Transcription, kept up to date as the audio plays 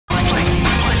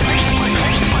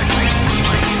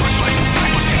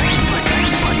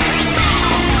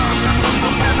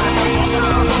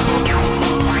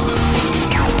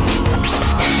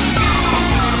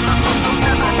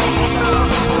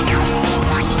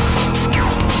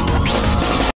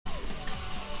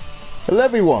Hello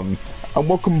everyone, and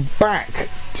welcome back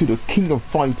to the King of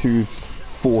Fighters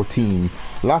 14.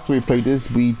 Last time we played this,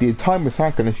 we did time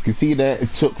attack, and as you can see there,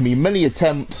 it took me many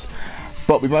attempts,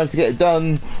 but we managed to get it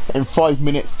done in 5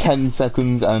 minutes, 10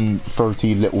 seconds, and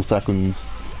 30 little seconds.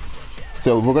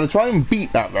 So we're going to try and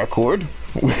beat that record,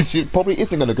 which probably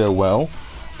isn't going to go well.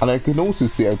 And I can also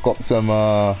see I've got some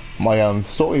my own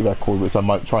story record, which I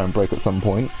might try and break at some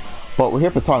point. But we're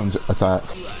here for time attack.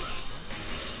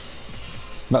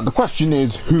 Now the question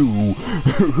is who?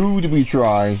 Who do we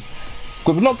try?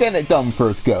 Because we're not getting it done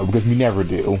first go, because we never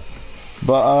do.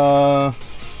 But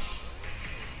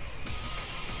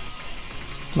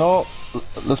no,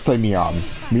 let's play Mian.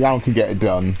 Mian can get it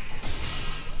done.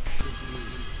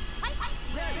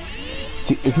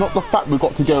 See, it's not the fact we've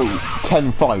got to go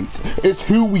 10 fights, it's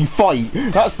who we fight.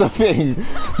 That's the thing.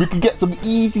 We can get some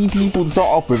easy people to start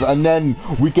off with, and then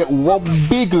we get one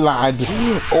big lad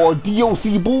or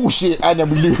DLC bullshit, and then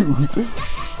we lose.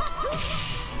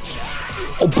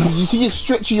 Oh, you see his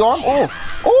stretchy arm?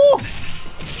 Oh!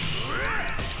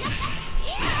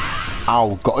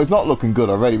 Oh god, it's not looking good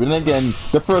already, but then again,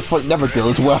 the first fight never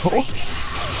goes well.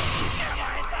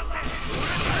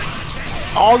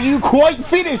 Are you quite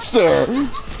finished, sir?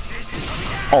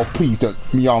 Oh, please don't.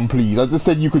 Mian, please. I just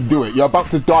said you could do it. You're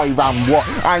about to die round what?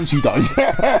 And she died.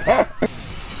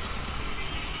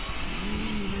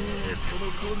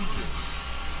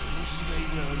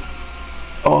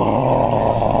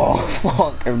 Oh,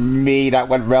 fuck me. That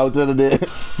went well, didn't it?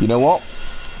 You know what?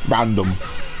 Random.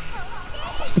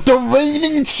 The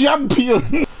reigning champion!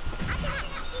 You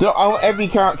know, out of every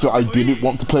character, I didn't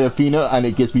want to play Athena, and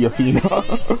it gives me Athena.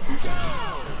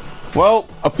 Well,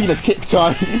 Athena kick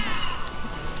time.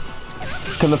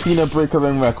 Can Athena break her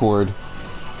own record?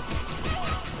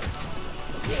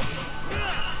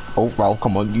 Oh, well,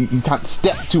 come on. You can't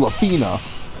step to Athena.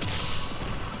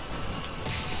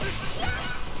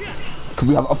 Can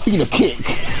we have Athena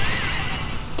kick?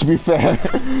 To be fair,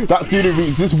 that's the only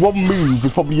reason. This one move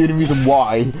is probably the only reason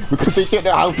why. Because they don't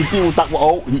know how to deal with that.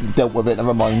 Oh, he dealt with it.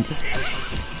 Never mind.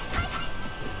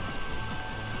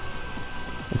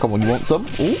 Come on, you want some?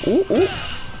 Oh!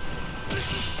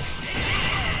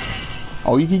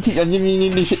 Oh, you can keep your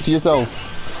shit to yourself.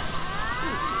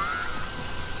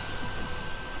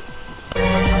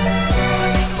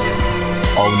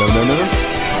 Oh, no.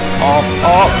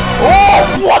 Oh,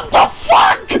 what the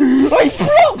fuck?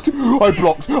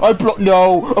 I blocked.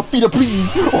 No, Athena,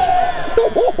 please.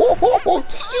 Oh,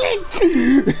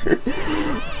 shit.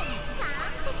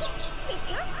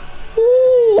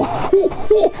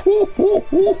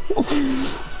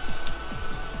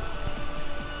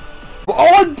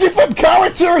 Oh, different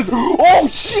characters! Oh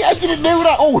shit, I didn't know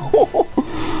that!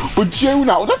 Oh, but Joe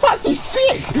now, that's actually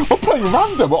sick! We're playing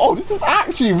random. Oh, this is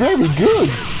actually very good.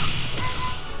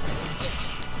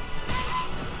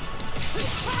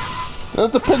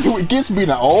 That depends on what it gives me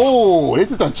now. Oh,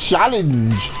 this is a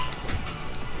challenge.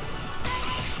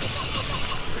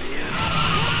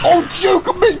 Oh, Joe,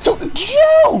 come in,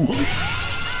 Joe!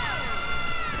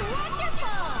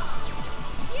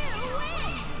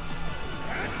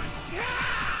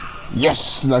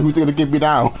 Yes! Now who's gonna give me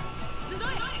now?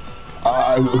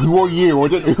 Who are you? I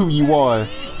don't know who you are.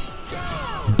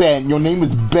 Ben, your name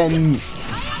is Ben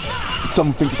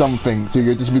something, so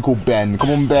you're just gonna be called Ben.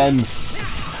 Come on, Ben.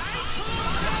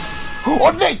 Oh,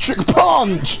 electric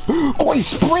punch! Oh, he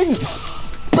sprints!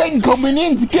 Ben coming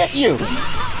in to get you!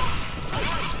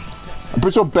 I'm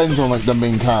pretty sure Ben's on like the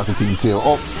main character team too.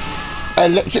 Oh,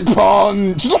 electric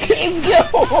punch! Look at him go!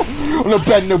 Oh, no,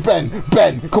 Ben!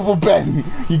 Come on, Ben!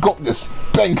 You got this!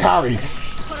 Ben, carry!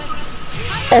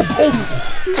 Oh!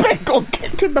 Ben got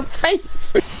kicked in the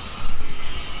face!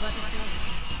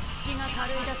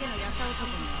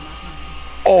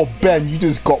 Oh, Ben, you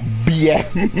just got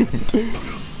BM'd!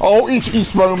 Oh,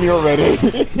 he's thrown me already!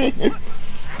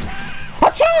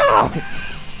 Hacha!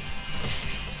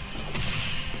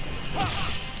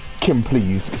 Kim,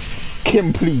 please.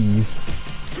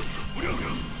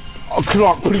 Oh,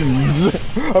 Clark, please.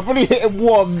 I've only hit him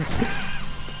once.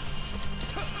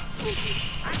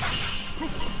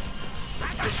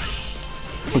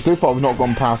 But so far, we've not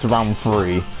gone past round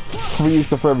 3. 3 is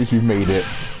the furthest we've made it.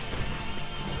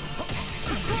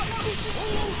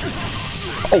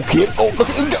 Oh, Kim. Oh, look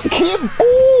at him go. Kim.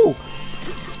 Oh!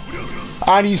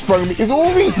 And he's thrown me. It's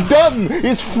all he's done.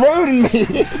 He's thrown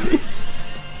me.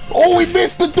 Oh, he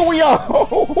missed the doya!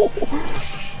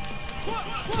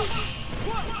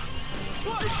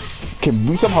 Can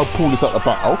we somehow pull this out the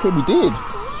back? Okay, we did.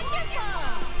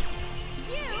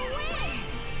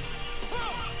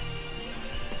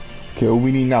 Okay, all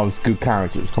we need now is good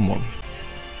characters. Come on.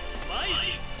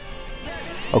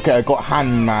 Okay, I got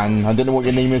Hand Man. I don't know what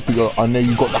your name is, but I know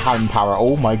you got the hand power.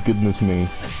 Oh my goodness me.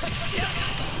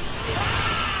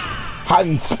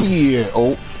 Hand Spear.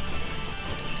 Oh.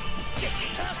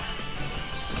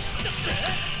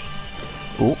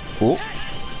 Oh, oh.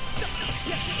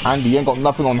 Andy, you ain't got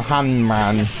nothing on Hand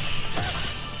Man.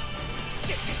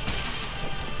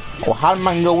 Oh, Hand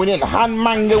Man going in. Hand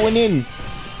Man going in.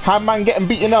 Hand Man getting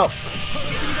beaten up.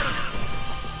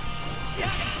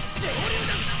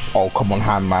 Oh, come on,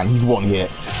 Hand Man. He's one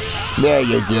hit. There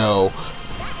you go.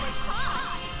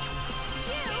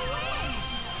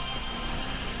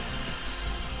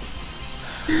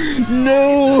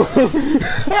 No!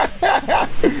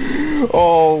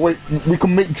 Oh, wait. We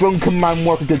can make Drunken Man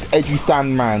work against Edgy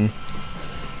Sandman.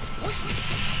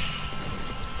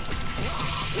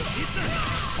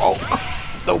 Oh,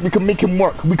 no, we can make him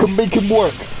work. We can make him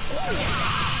work.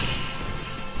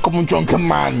 Come on, Drunken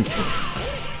Man.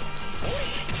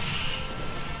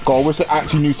 God, I wish I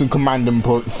actually knew some command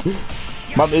inputs.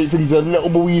 Might make things a little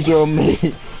more easier on me.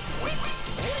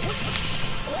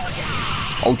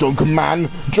 Oh, Drunken Man!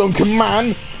 Drunken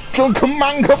Man! Drunken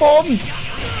Man, come on!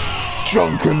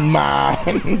 Drunken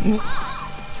Man!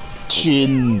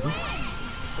 Chin!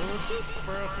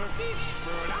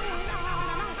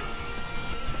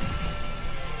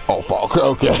 Oh, fuck,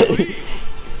 okay.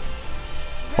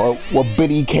 Well,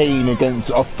 Billy Kane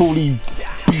against a fully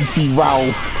beefy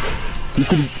Ralph. You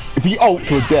could, if he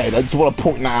ults were dead, I just want to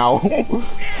point that out.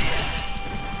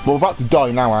 We're about to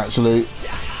die now, actually.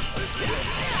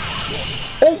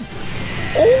 Oh!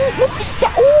 Oh, what's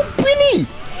that? Oh, Billy!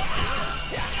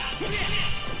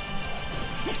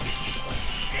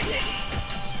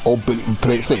 Oh, Billy,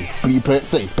 play it safe. Billy, play it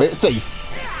safe. Play it safe.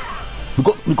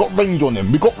 We got range on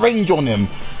him. We got range on him.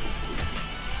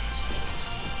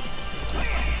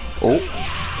 Oh.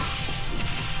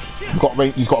 We got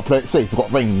range. He's got to play it safe. We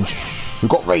got range. We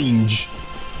got range.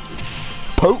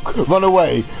 Poke, run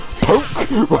away. Poke,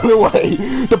 run away.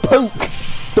 The poke.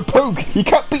 The poke. He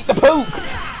can't beat the poke.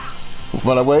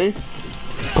 Run away.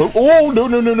 Poke. Oh, no,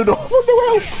 no, no, no, no.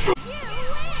 Oh, no,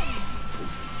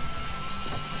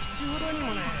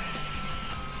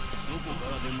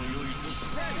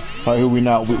 Alright, who are we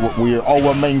now? We're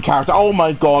our main character. Oh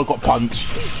my god, got punched.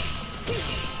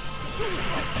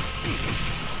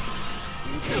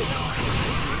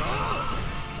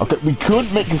 Okay, we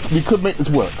could make this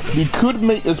work. We could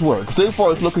make this work. So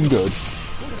far, it's looking good.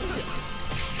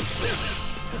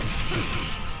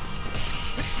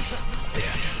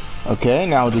 Okay,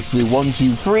 now just do 1,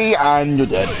 2, 3, and you're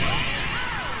dead.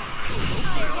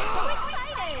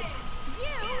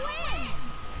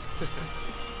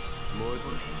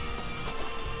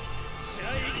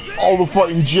 Oh, we're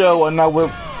fighting Joe, and now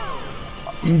we're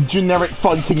generic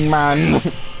fighting man.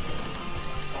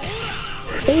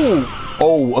 Oh.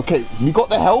 Oh, okay, we got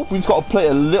the health, we just got to play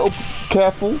a little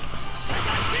careful.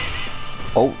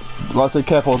 Oh, like I say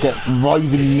careful, I'll get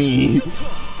rising knee.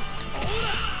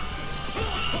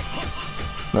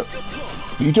 No,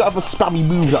 you do have a spammy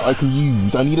move that I can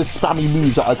use. I need a spammy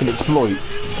move that I can exploit.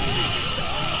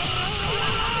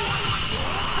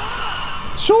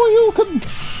 Sure you can.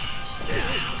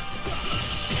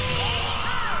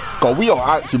 God, we are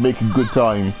actually making good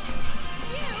time.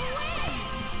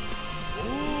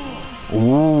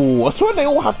 Ooh, I swear they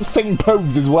all have the same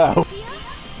pose as well.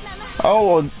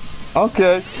 Oh,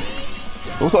 okay.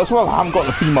 Also, I swear I haven't got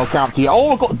the female character yet.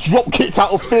 Oh, I got drop kicked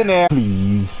out of thin air.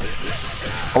 Please.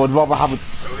 I would rather have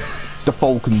the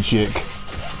Falcon chick.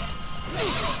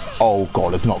 Oh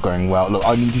god, it's not going well. Look,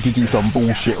 I need you to do some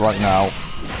bullshit right now.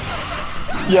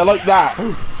 Yeah, like that.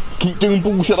 Keep doing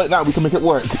bullshit like that, we can make it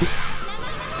work.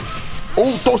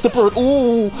 Oh, dodge the bird.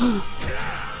 Oh.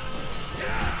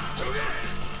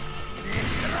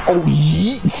 Oh,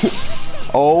 yeet!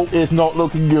 Oh, it's not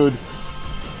looking good.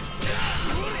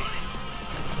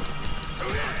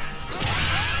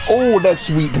 Oh, that's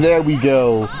sweet. There we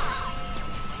go.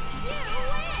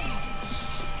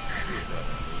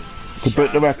 To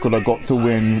break the record, I got to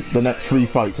win the next 3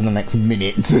 fights in the next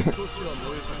minute.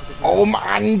 Oh,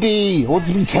 Mandy! What's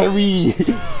it been, Terry?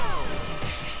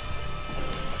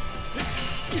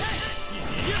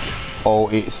 Oh,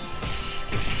 it's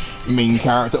main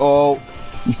character. Oh.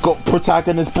 He's got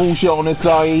protagonist bullshit on his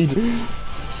side.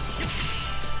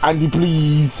 Andy,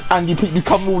 please. Andy, please, you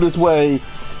come all this way.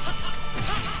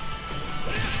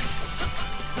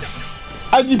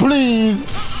 Andy, please.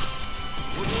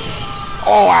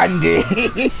 Oh, Andy.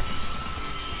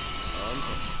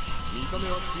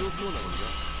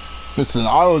 Listen,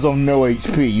 I was on no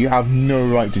HP. You have no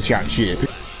right to chat shit.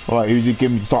 Alright, who's it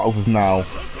give me to start off with now?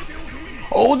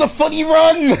 Oh, the funny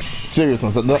run! Seriously,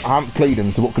 I haven't played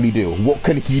him, so what can he do? What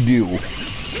can he do?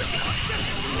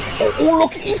 Oh,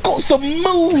 look, he's got some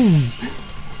moves.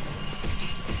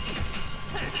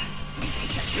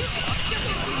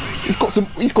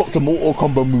 He's got some auto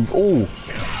combo moves. Oh.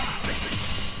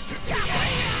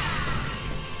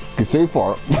 Okay, so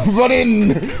far. Run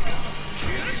in.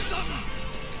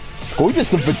 Oh, he did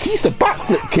some Batista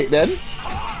backflip kick then.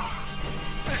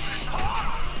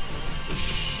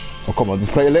 Oh, come on,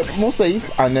 just play a little bit more safe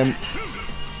and then.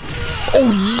 Oh,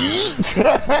 yeet!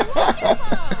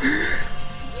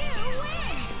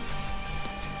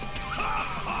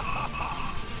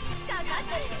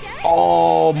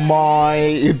 Oh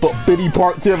my! But Biddy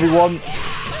Park to everyone.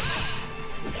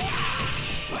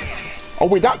 Oh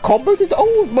wait, that combo did.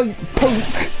 Oh my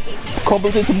poke! Combo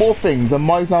into more things, and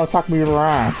mine's now attacking me with her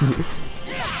ass.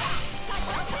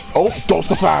 Oh, dodge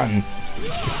the fan.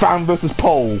 Fan versus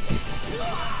pole.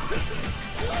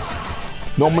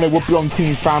 Normally would be on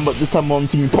Team Fan, but this time we're on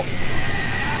Team Pole.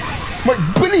 Wait,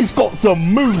 Billy's got some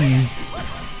moves.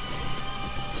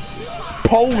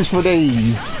 Poles for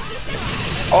days.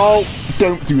 Oh,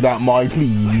 don't do that, Mai,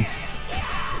 please.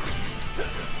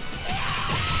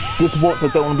 Just once, I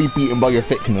don't want to be beaten by your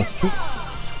thickness.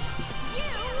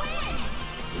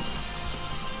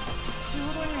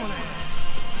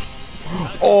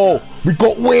 Oh, we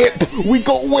got whip! We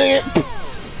got whip!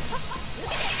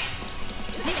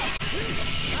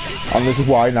 And this is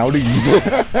why I now lose.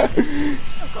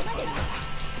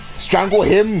 Strangle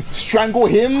him! Strangle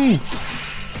him!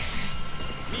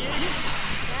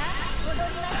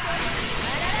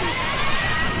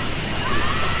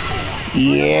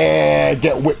 Yeah,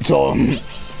 get whipped on.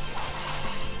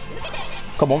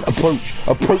 Come on, approach.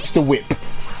 Approach the whip.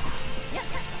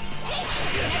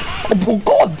 Oh,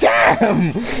 god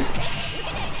damn!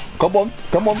 Come on,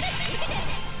 come on.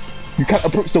 You can't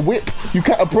approach the whip. You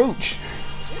can't approach.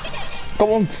 Come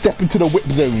on, step into the whip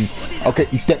zone. Okay,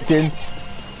 he stepped in.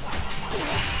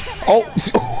 Oh!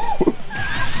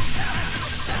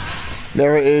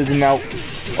 There it is, and now.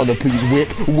 Oh no, please,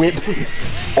 whip, whip.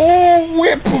 Oh,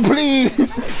 whip,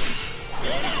 please!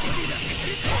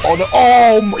 Oh no,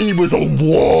 oh, he was on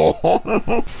war.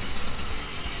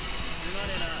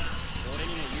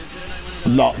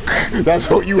 Luck. That's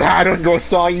what you had on your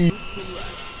side.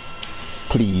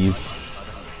 Please.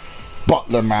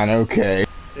 Butler, man, okay.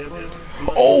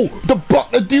 Oh, the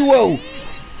Butler duo!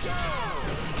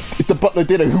 It's the Butler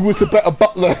dinner. Who was the better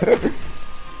Butler?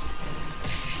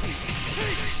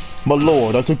 My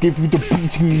lord, I shall give you the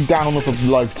beating down of a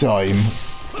lifetime.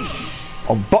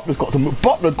 Oh, Butler's got some.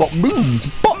 Butler got moves.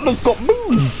 Butler's got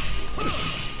moves.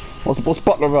 What's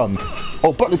Butler run?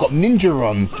 Oh, Butler's got ninja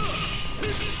run.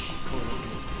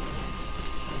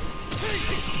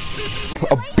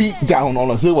 A beat down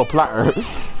on a silver platter.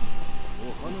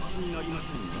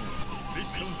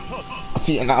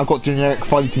 See, and now I've got generic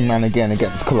fighting man again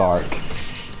against Clark.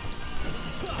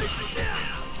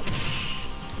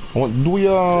 What do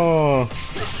ya?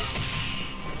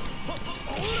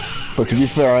 But to be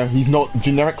fair, he's not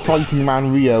generic fighting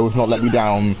man. Rio has not let me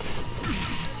down.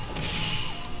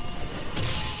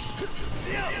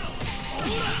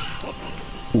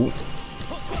 Ooh.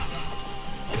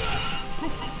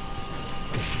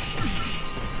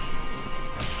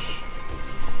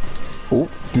 Oh,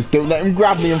 just don't let him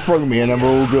grab me and throw me, and then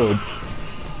we're all good.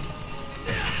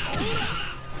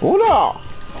 Hola!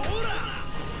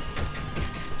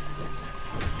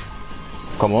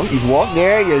 Come on, he's one.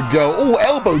 There you go. Oh,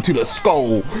 elbow to the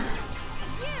skull.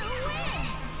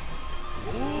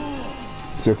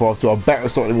 So far, to a better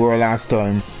start than we were last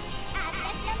time.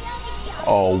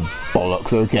 Oh,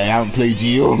 bollocks. Okay, I haven't played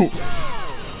you.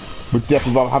 But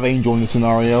definitely rather have Angel in this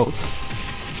scenario.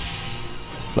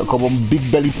 Look, come on,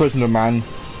 big belly prisoner, man.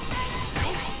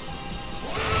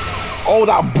 Oh,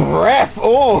 that breath!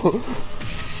 Oh!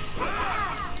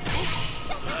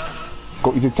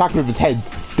 God, he's attacking with his head.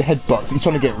 The headbutts. He's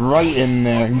trying to get right in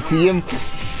there. You see him?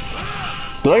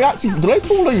 Did I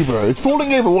fall over? It's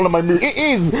falling over one of my moves. It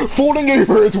is! Falling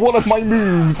over is one of my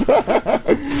moves!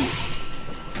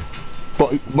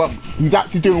 But, well, he's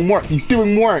actually doing work. He's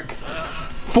doing work.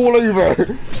 Fall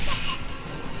over!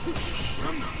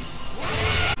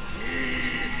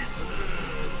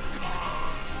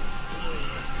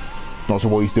 Not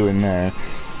sure what he's doing there.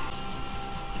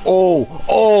 Oh,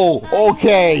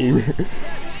 okay.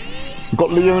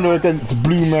 Got Leona against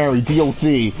Blue Mary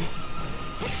DLC.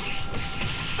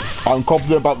 I'm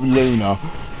confident about Leona,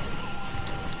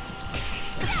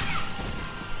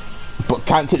 but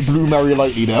can't take Blue Mary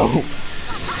lightly though.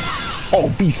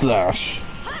 Oh, B-slash.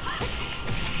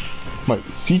 Mate,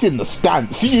 she's in the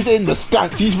stance. She's in the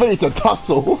stance. She's ready to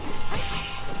tussle.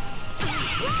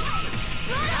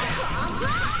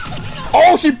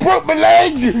 Oh, she broke my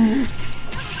leg!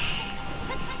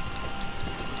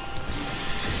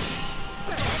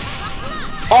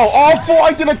 Oh, before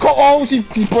I did a cut. Oh, she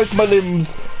broke my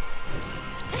limbs.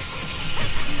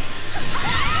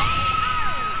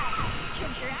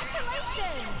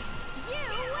 Congratulations! You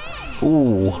win!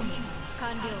 Ooh.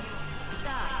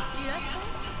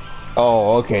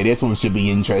 Oh, okay, this one should be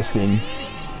interesting.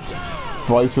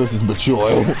 Vice versus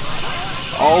Mature.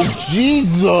 Oh,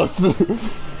 Jesus!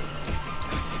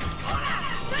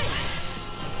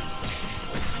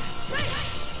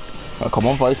 Oh, come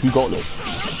on, Vice, we got this.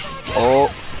 Oh.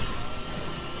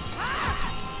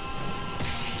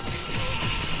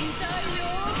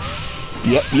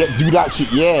 Yep, do that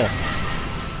shit, yeah.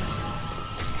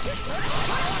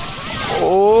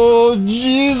 Oh,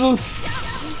 Jesus!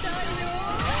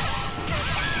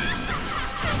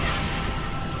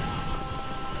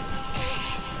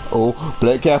 Oh,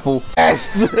 play careful.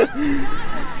 Yes!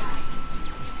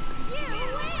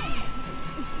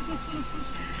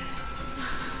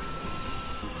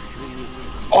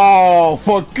 Oh,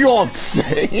 for God's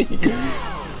sake!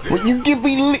 When you give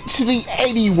me literally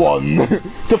anyone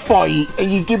to fight,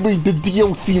 and you give me the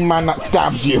DLC man that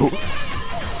stabs you.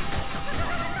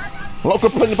 I'm not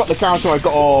complaining about the character I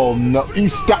got. Oh no,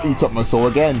 he's stabbing something, so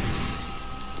again.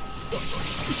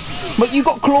 But you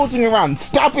got claws in your hand.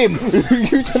 Stab him!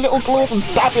 Use a little claws and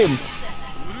stab him.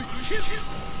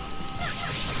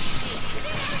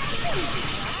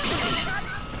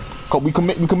 God, we can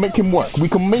make him work. We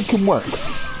can make him work.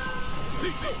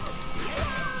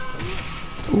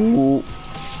 Ooh.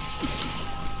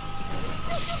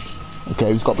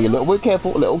 Okay, we've got to be a little bit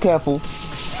careful. A little careful.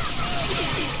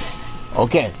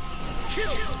 Okay.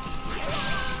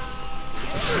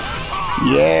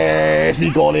 Yes,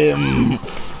 we got him.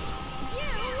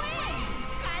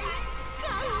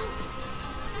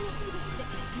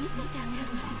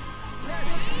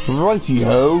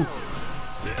 Righty-ho.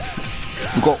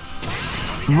 We got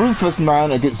Ruthless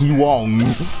Man against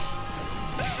Yuan.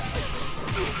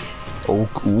 Oh,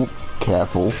 ooh,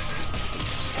 careful.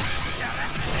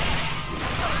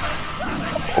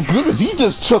 Oh goodness, he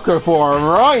just took her for a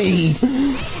ride.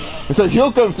 So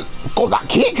he'll go to... God, that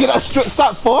kick, can I stretch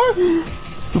that far?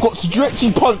 We've got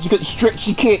stretchy punch against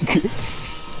stretchy kick.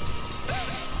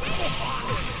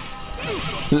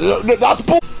 That's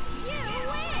bull.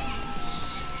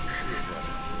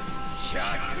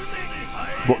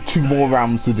 Got 2 more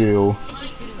rounds to do.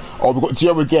 Oh, we've got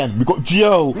Joe again. We've got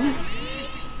Joe.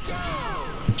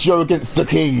 Joe against the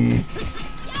King.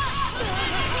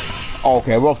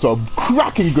 Okay, we're off to a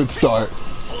cracking good start.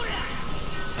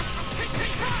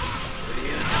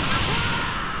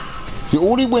 See,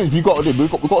 all the wins we got to do,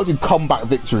 we've got to do comeback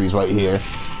victories right here.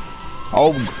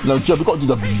 Oh no, Joe, we've got to do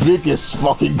the biggest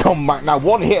fucking comeback now.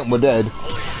 One hit and we're dead.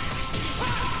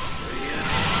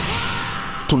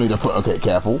 Tornado put. Okay,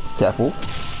 careful, careful.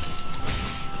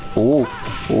 Oh,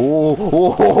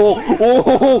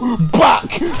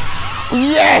 back!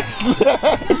 Yes!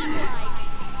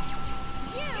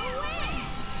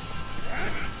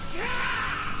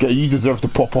 Okay, you deserve to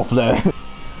pop off there.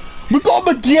 We got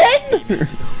him again!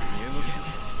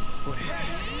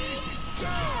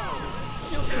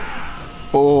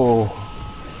 Oh.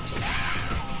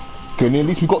 Okay, at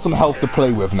least we've got some health to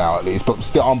play with now at least, but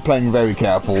still I'm playing very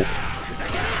careful.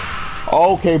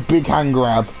 Okay, big hand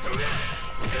grab.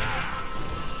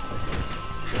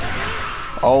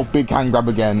 Oh, big hand grab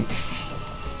again.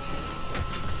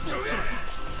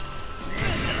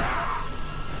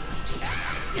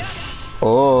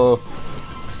 Oh.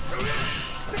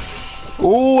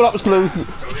 Oh, that was close.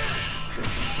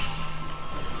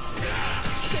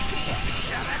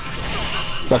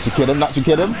 That should kill him, that should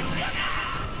kill him.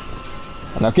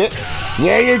 And okay.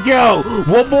 There you go!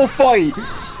 One more fight!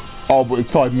 Oh, but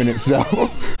it's 5 minutes now.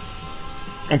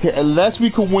 Okay, unless we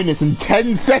can win this in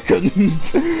 10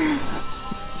 seconds.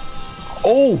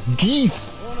 Oh,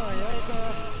 geese!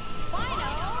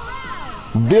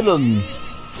 Villain.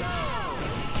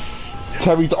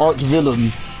 Terry's arch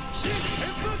villain.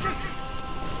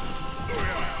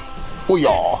 Oh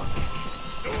yeah!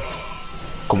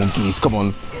 Come on, geese, come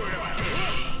on.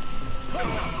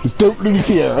 Just don't lose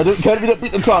here. I don't care if you don't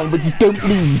beat the time, but just don't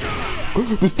lose.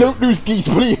 Just don't lose, geese,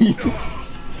 please.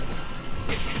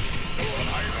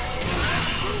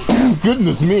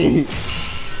 Goodness me.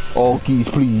 Oh, geese,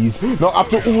 please. Not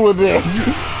after all of this.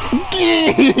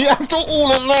 Geese, after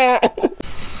all of that.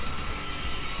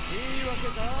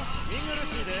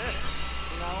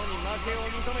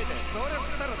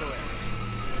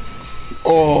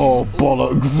 Oh,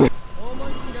 bollocks.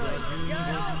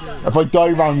 If I die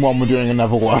round 1, we're doing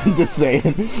another one, just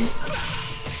saying.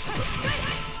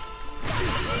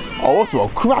 Oh, we're to a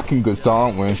cracking good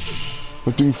start, aren't we?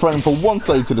 We're doing frame from one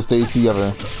side to the stage to the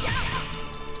other.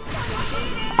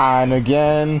 And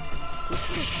again.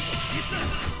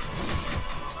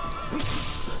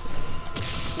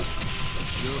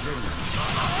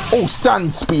 Oh,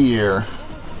 sand spear.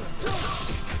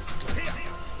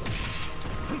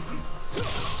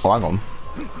 Oh, hang on.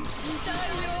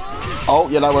 Oh,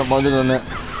 yeah, that went more, didn't it?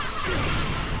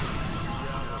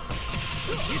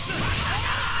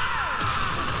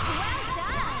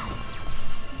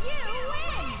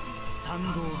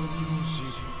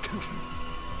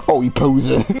 Oh, he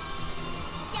posing.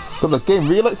 God, the game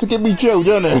really likes to give me Joe,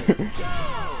 doesn't it?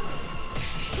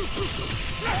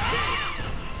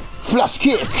 Flash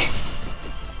kick.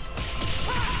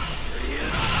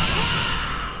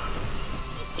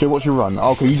 Joe, what's your run?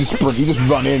 Okay, you just sprint. You just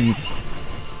run in.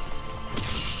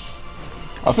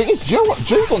 I think it's Joe.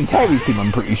 Joe's on Terry's team,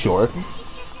 I'm pretty sure.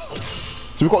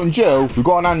 So we've got on Joe, we've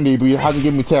got on Andy, but he hasn't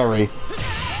given me Terry.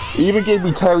 He even gave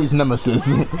me Terry's nemesis.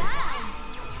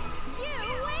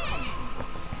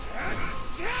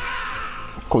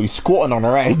 Cool, he's squatting on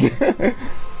her egg.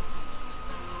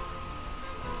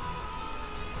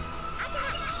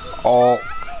 Oh,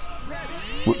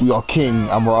 we are king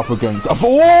and we're up against.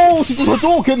 Oh, she's just a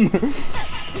Hadouken.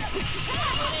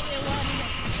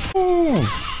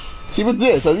 See, with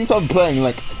this, at least I'm playing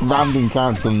like random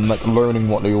characters and like learning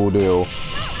what they all do.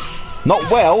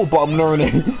 Not well, but I'm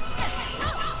learning.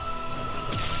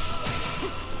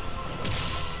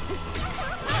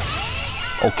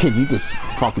 Okay, you just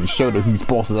fucking showed her who's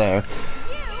boss there.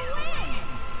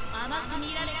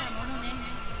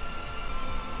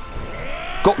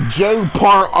 Got Joe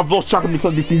part. I've lost track of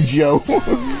misunderstanding Joe.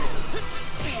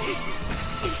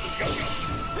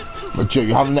 But Joe,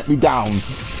 you haven't let me down.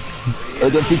 I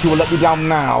don't think you will let me down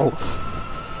now.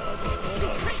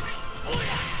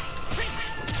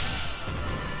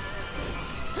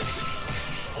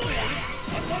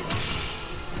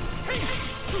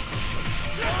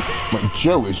 But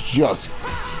Joe is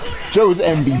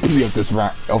MVP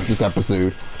of this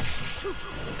episode.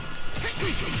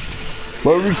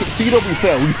 Well, we succeed or we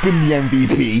fail, he's been the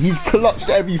MVP. He's clutched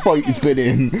every fight he's been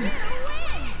in.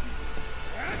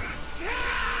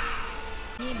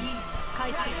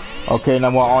 Okay, now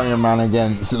we're Iron Man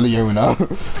against Leona.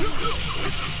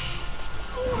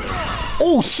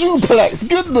 Oh, suplex!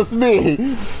 Goodness me!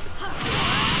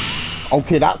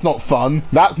 Okay, that's not fun.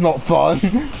 That's not fun.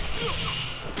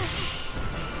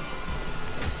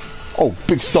 Oh,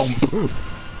 big stomp.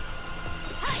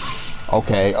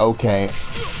 Okay, okay.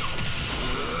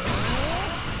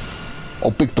 Oh,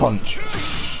 big punch.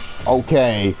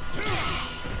 Okay.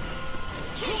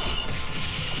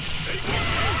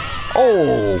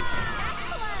 Oh!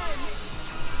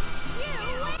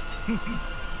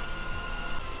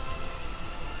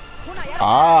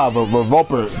 Ah, but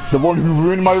Robert, the one who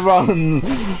ruined my run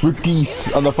with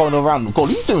Geese on the final round. God,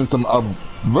 he's doing some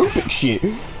aerobic shit.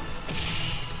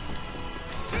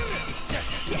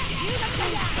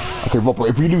 Okay, Robert,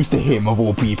 if we lose to him of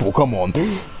all people, come on.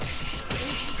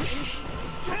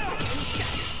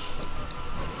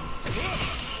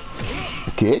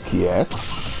 Kick, yes.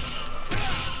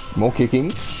 More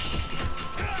kicking.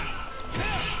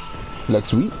 Leg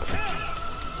sweep.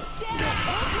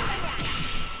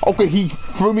 Okay, he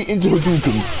threw me into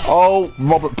Hadouken. Oh,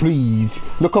 Robert, please.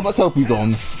 Look how much health he's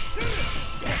on.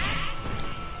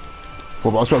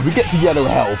 Robert, I was trying. We get to yellow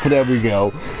health. There we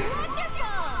go.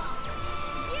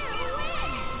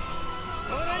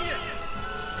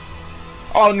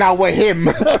 Oh, now we're him.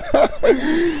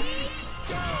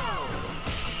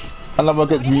 Another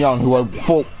against Mian, who I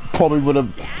thought probably would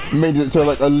have made it to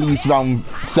like at least round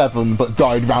 7, but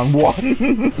died round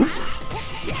 1.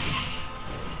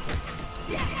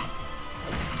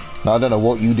 Now I don't know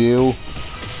what you do,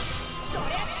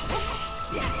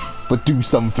 but do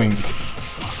something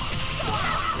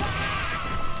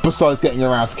besides getting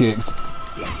your ass kicked.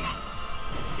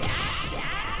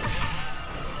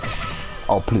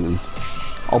 Oh please.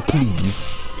 Oh please.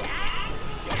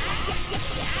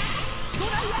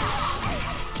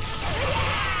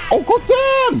 Oh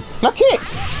goddamn! Now kick!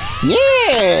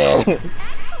 Yeah!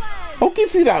 I'll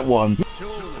give you that one.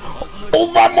 Oh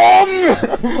Ramon!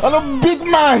 And a big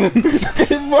man! Look at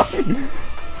him run!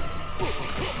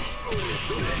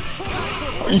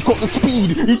 He's got the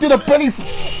speed! He did a belly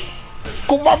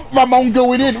Got Ramon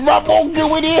going in! Ramon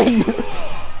going in!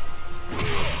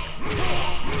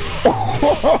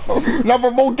 Now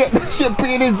Ramon get the shit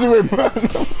beaten into him,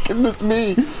 man! Goodness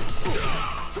me!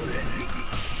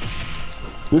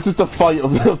 This is the fight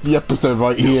of the episode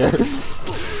right here.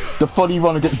 The funny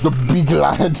run against the big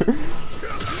lad.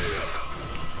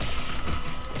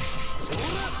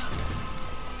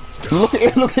 Look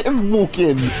at him walk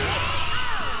in.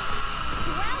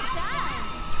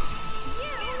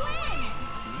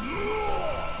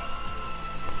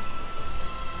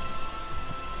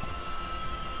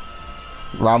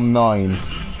 Round 9.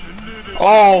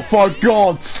 Oh, for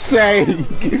God's sake!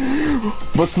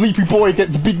 But sleepy boy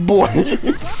gets big boy.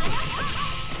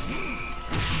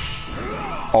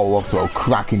 Oh, off to a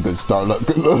cracking good start. Look,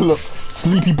 look, look.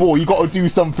 Sleepy boy, you gotta do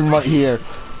something right here.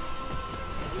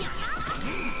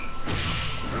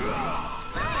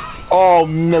 Oh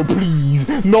no,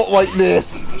 please. Not like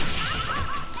this.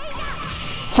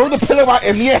 Throw the pillow at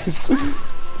him, yes!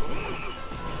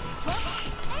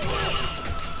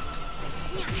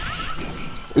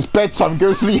 It's bedtime,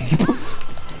 go sleep!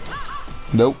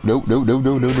 Nope, nope, no, no,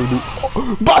 no, no, no,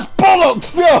 no. But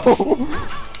bollocks, no!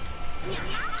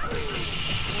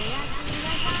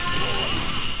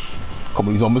 Come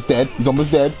on, he's almost dead, he's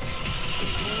almost dead.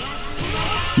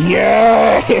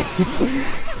 Yes!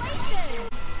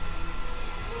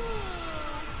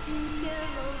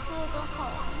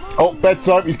 Oh,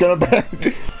 bedtime, he's gonna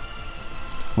bed.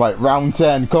 Right, round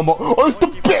 10, come on. Oh, it's the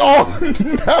bit. Oh,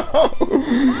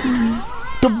 no!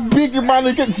 The big man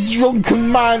against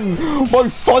drunken man, my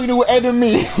final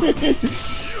enemy.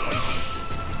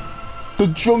 The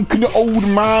drunken old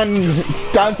man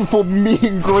stands before me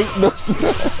in greatness.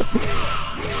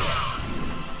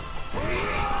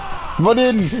 Run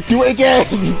in, do it again.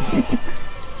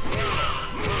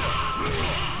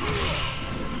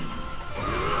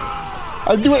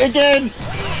 And do it again!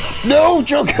 No,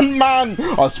 drunken man!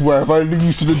 I swear if I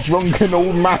lose to the drunken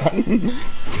old man.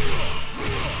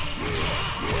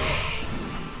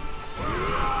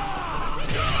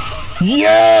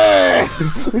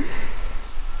 Yes!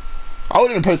 I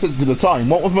wouldn't even pay attention to the time.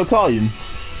 What was my time?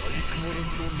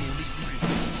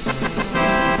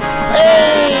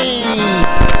 Hey!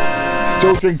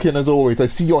 Still drinking as always. I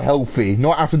see you're healthy.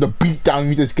 Not after the beatdown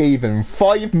you just gave him.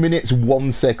 5 minutes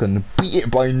 1 second. Beat it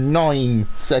by 9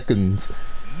 seconds.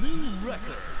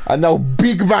 And now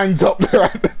big man's up there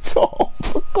at the top.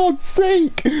 For God's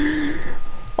sake.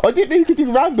 I didn't know you could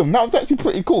do random. That was actually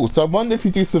pretty cool. So I wonder if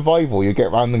you do survival, you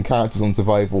get random characters on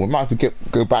survival. We might have to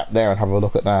go back there and have a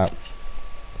look at that.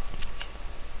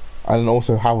 And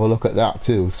also have a look at that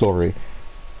too. Sorry.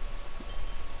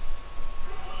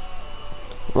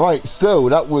 Right, so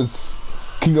that was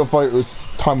King of Fighters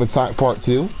Time Attack Part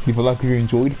 2. Leave a like if you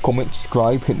enjoyed, comment,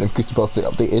 subscribe, hit the notification bell to stay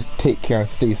updated. Take care,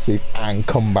 stay safe, and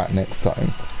come back next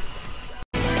time.